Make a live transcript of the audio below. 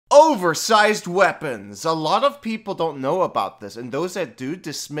Oversized weapons. A lot of people don't know about this, and those that do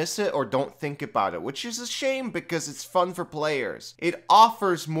dismiss it or don't think about it, which is a shame because it's fun for players. It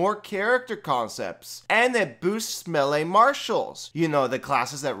offers more character concepts, and it boosts melee martials. You know, the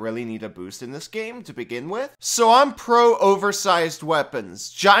classes that really need a boost in this game to begin with. So I'm pro oversized weapons.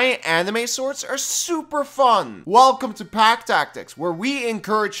 Giant anime swords are super fun. Welcome to Pack Tactics, where we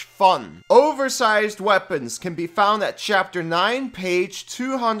encourage fun. Oversized weapons can be found at chapter 9, page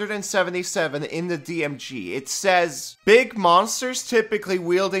 277 in the DMG. It says, big monsters typically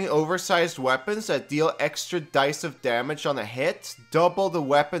wielding oversized weapons that deal extra dice of damage on a hit, double the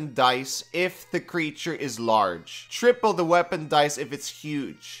weapon dice if the creature is large, triple the weapon dice if it's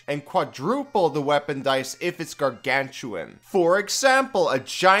huge, and quadruple the weapon dice if it's gargantuan. For example, a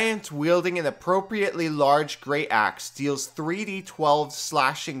giant wielding an appropriately large great axe deals 3d12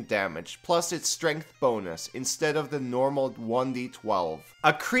 slashing damage plus its strength bonus instead of the normal 1d12.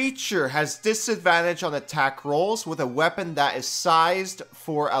 A creature has disadvantage on attack rolls with a weapon that is sized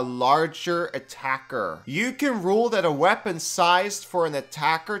for a larger attacker. You can rule that a weapon sized for an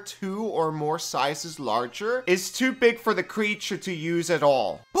attacker 2 or more sizes larger is too big for the creature to use at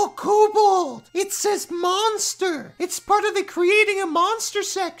all. But Kobold! It says monster! It's part of the creating a monster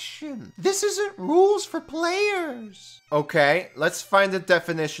section. This isn't rules for players. Okay, let's find the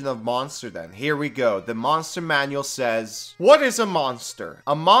definition of monster then. Here we go. The monster manual says, what is a monster?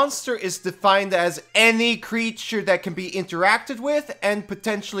 A monster is defined as any creature that can be interacted with and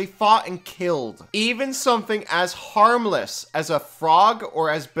potentially fought and killed. Even something as harmless as a frog or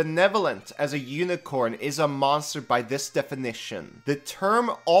as benevolent as a unicorn is a monster by this definition. The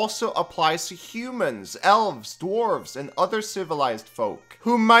term also applies to humans, elves, dwarves, and other civilized folk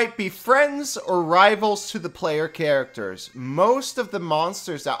who might be friends or rivals to the player character. Most of the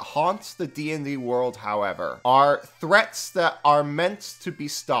monsters that haunt the D&D world, however, are threats that are meant to be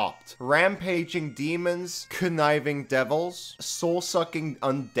stopped. Rampaging demons, conniving devils, soul-sucking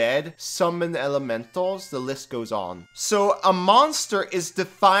undead, summon elementals, the list goes on. So a monster is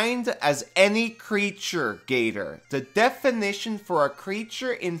defined as any creature, Gator. The definition for a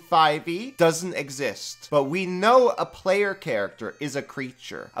creature in 5e doesn't exist, but we know a player character is a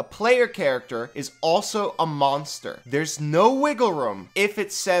creature. A player character is also a monster. There's no wiggle room if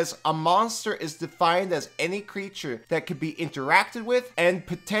it says a monster is defined as any creature that can be interacted with and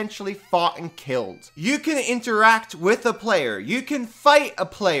potentially fought and killed. You can interact with a player, you can fight a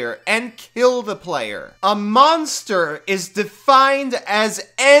player and kill the player. A monster is defined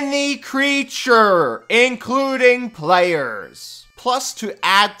as any creature, including players. Plus, to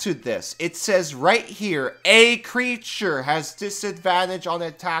add to this, it says right here, a creature has disadvantage on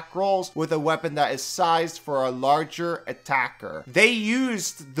attack rolls with a weapon that is sized for a larger attacker. They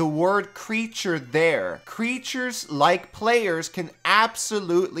used the word creature there. Creatures like players can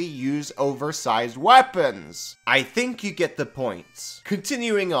absolutely use oversized weapons. I think you get the point.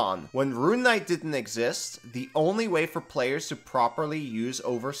 Continuing on, when Rune Knight didn't exist, the only way for players to properly use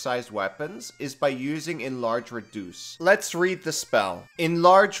oversized weapons is by using Enlarge Reduce. Let's read the spell.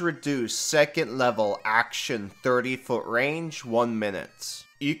 Enlarge Reduce, 2nd level, action, 30-foot range, 1 minute.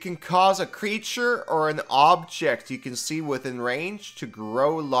 You can cause a creature or an object you can see within range to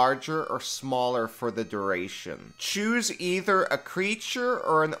grow larger or smaller for the duration. Choose either a creature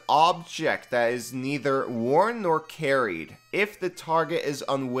or an object that is neither worn nor carried. If the target is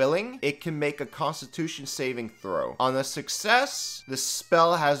unwilling, it can make a Constitution saving throw. On a success, the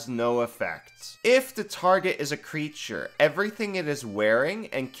spell has no effect. If the target is a creature, everything it is wearing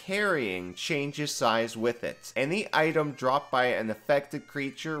and carrying changes size with it. Any item dropped by an affected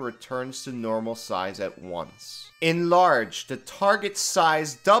creature returns to normal size at once. Enlarge, the target's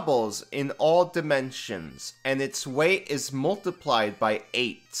size doubles in all dimensions, and its weight is multiplied by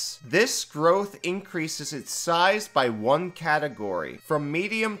 8. This growth increases its size by 1 category, from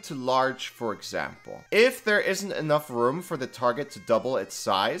medium to large, for example. If there isn't enough room for the target to double its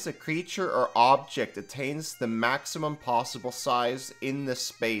size, a creature or object attains the maximum possible size in the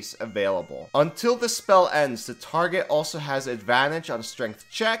space available. Until the spell ends, the target also has advantage on strength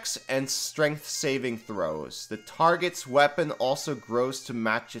checks and strength saving throws. The target's weapon also grows to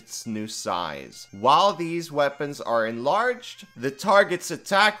match its new size. While these weapons are enlarged, the target's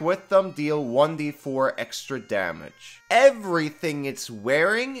attack with them deal 1d4 extra damage. Everything it's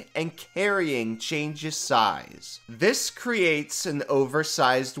wearing and carrying changes size. This creates an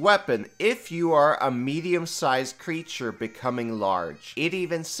oversized weapon if you are a medium-sized creature becoming large. It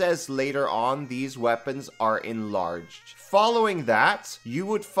even says later on these weapons are enlarged. Following that, you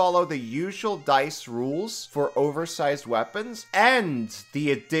would follow the usual dice rules for oversized weapons and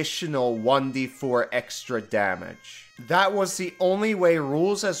the additional 1d4 extra damage. That was the only way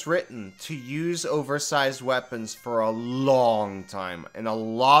rules as written to use oversized weapons for a long time, and a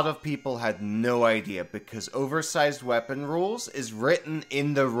lot of people had no idea because oversized weapon rules is written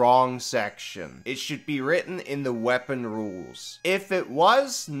in the wrong section. It should be written in the weapon rules. If it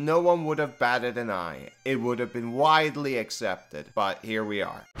was, no one would have batted an eye. It would have been widely accepted, but here we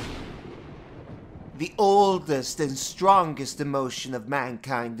are. The oldest and strongest emotion of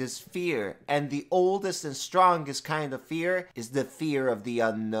mankind is fear, and the oldest and strongest kind of fear is the fear of the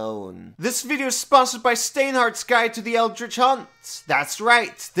unknown. This video is sponsored by Steinhardt's Guide to the Eldritch Hunt. That's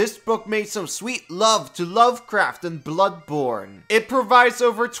right, this book made some sweet love to Lovecraft and Bloodborne. It provides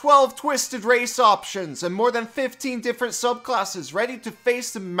over 12 twisted race options and more than 15 different subclasses ready to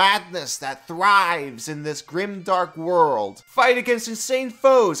face the madness that thrives in this grim dark world. Fight against insane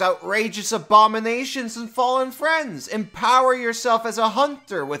foes, outrageous abominations, and fallen friends. Empower yourself as a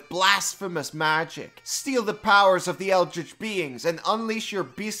hunter with blasphemous magic. Steal the powers of the Eldritch beings and unleash your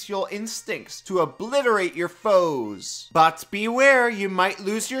bestial instincts to obliterate your foes. But beware, you might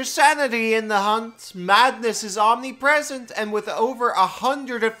lose your sanity in the hunt. Madness is omnipresent, and with over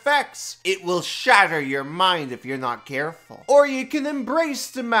 100 effects, it will shatter your mind if you're not careful. Or you can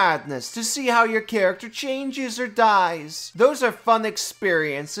embrace the madness to see how your character changes or dies. Those are fun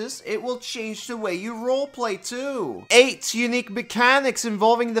experiences. It will change the way you roleplay too. 8 unique mechanics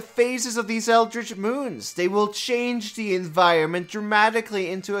involving the phases of these Eldritch moons. They will change the environment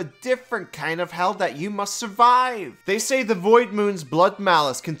dramatically into a different kind of hell that you must survive. They say the Void Moon's blood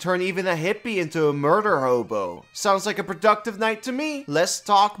malice can turn even a hippie into a murder hobo. Sounds like a productive night to me. Less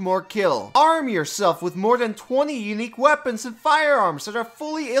talk, more kill. Arm yourself with more than 20 unique weapons and firearms that are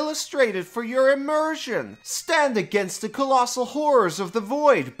fully illustrated for your immersion. Stand against the colossal horrors of the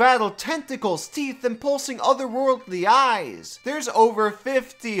void. Battle tentacles, teeth, and pulsing otherworldly eyes. There's over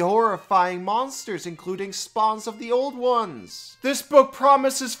 50 horrifying monsters, including spawns of the old ones. This book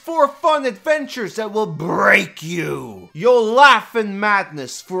promises 4 fun adventures that will break you. You'll laugh in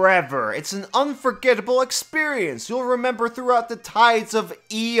madness forever. It's an unforgettable experience you'll remember throughout the tides of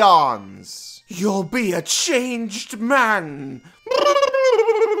eons. You'll be a changed man.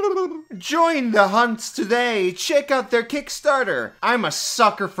 Join the hunt today. Check out their Kickstarter. I'm a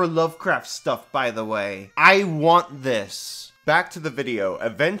sucker for Lovecraft stuff, by the way. I want this. Back to the video.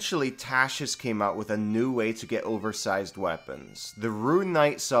 Eventually, Tasha's came out with a new way to get oversized weapons. The Rune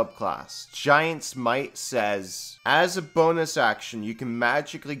Knight subclass, Giant's Might, says, as a bonus action, you can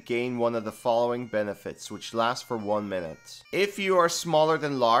magically gain one of the following benefits, which lasts for 1 minute. If you are smaller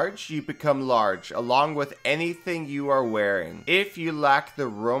than large, you become large, along with anything you are wearing. If you lack the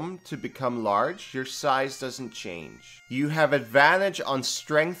room to become large, your size doesn't change. You have advantage on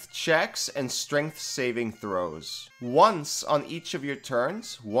strength checks and strength saving throws. Once on each of your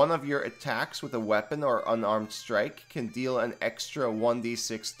turns, one of your attacks with a weapon or unarmed strike can deal an extra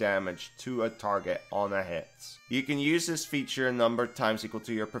 1d6 damage to a target on a hit. You can use this feature a number of times equal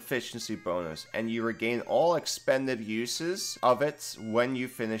to your proficiency bonus, and you regain all expended uses of it when you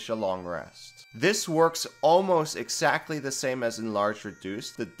finish a long rest. This works almost exactly the same as in large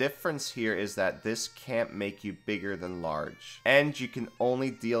reduced. The difference here is that this can't make you bigger than large, and you can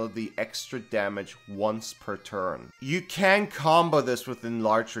only deal the extra damage once per turn. You can combo this with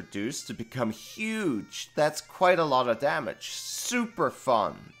enlarged reduced to become huge. That's quite a lot of damage. Super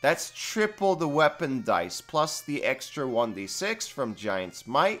fun. That's triple the weapon dice plus the extra 1d6 from Giant's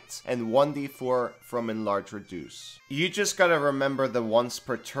Might and 1d4 from enlarged reduce. You just gotta remember the once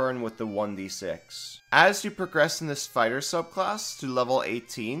per turn with the 1d6. As you progress in this fighter subclass to level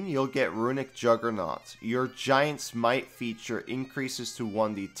 18, you'll get Runic Juggernaut. Your Giant's Might feature increases to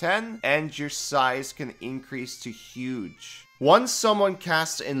 1d10, and your size can increase to huge. Once someone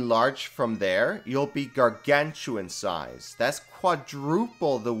casts Enlarge from there, you'll be gargantuan size. That's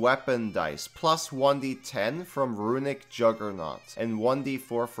quadruple the weapon dice, plus 1d10 from Runic Juggernaut, and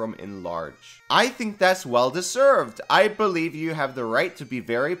 1d4 from Enlarge. I think that's well deserved. I believe you have the right to be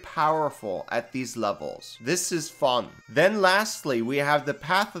very powerful at these levels. This is fun. Then lastly, we have the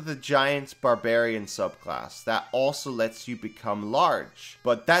Path of the Giant Barbarian subclass that also lets you become large,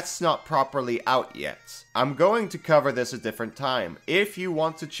 but that's not properly out yet. I'm going to cover this a different time. If you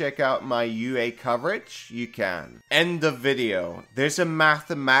want to check out my UA coverage, you can. End of video. There's a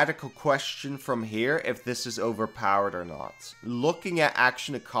mathematical question from here if this is overpowered or not. Looking at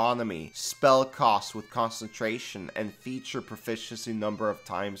action economy, spell cost with concentration, and feature proficiency number of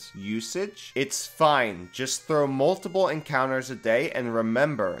times usage, it's fine. Just throw multiple encounters a day, and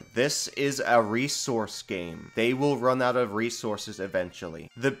remember, this is a resource game. They will run out of resources eventually.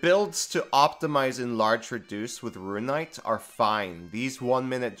 The builds to optimize Enlarge Reduce with Rune Knight are fine. These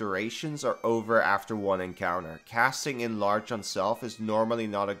 1-minute durations are over after one encounter. Casting enlarge on self is normally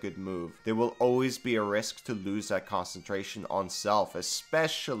not a good move. There will always be a risk to lose that concentration on self,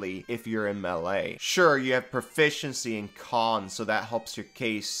 especially if you're in melee. Sure, you have proficiency in con, so that helps your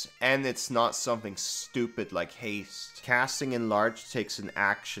case, and it's not something stupid like haste. Casting enlarge takes an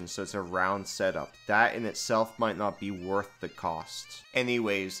action, so it's a round setup. That in itself might not be worth the cost.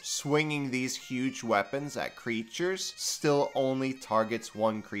 Anyways, swinging these huge weapons at creatures still only targets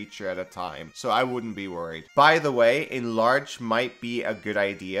one creature at a time, so I wouldn't be worried. By the way, enlarge might be a good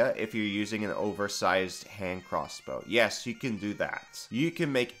idea if you're using an oversized hand crossbow. Yes, you can do that. You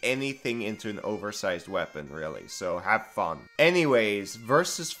can make anything into an oversized weapon, really, so have fun. Anyways,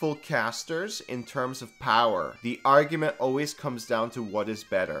 versus full casters, in terms of power, the argument always comes down to what is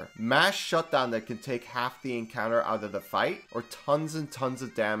better. Mass shutdown that can take half the encounter out of the fight, or tons and tons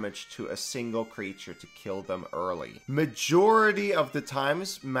of damage to a single creature to kill them early. Majority of the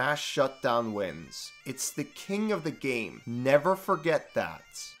times, mass shutdown wins. It's the king of the game. Never forget that.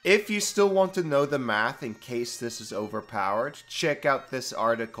 If you still want to know the math in case this is overpowered, check out this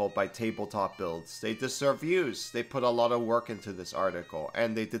article by Tabletop Builds. They deserve views. They put a lot of work into this article,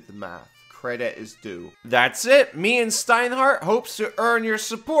 and they did the math. Credit is due. That's it. Me and Steinhardt hopes to earn your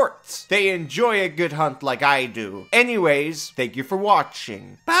support. They enjoy a good hunt like I do. Anyways, thank you for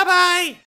watching. Bye-bye!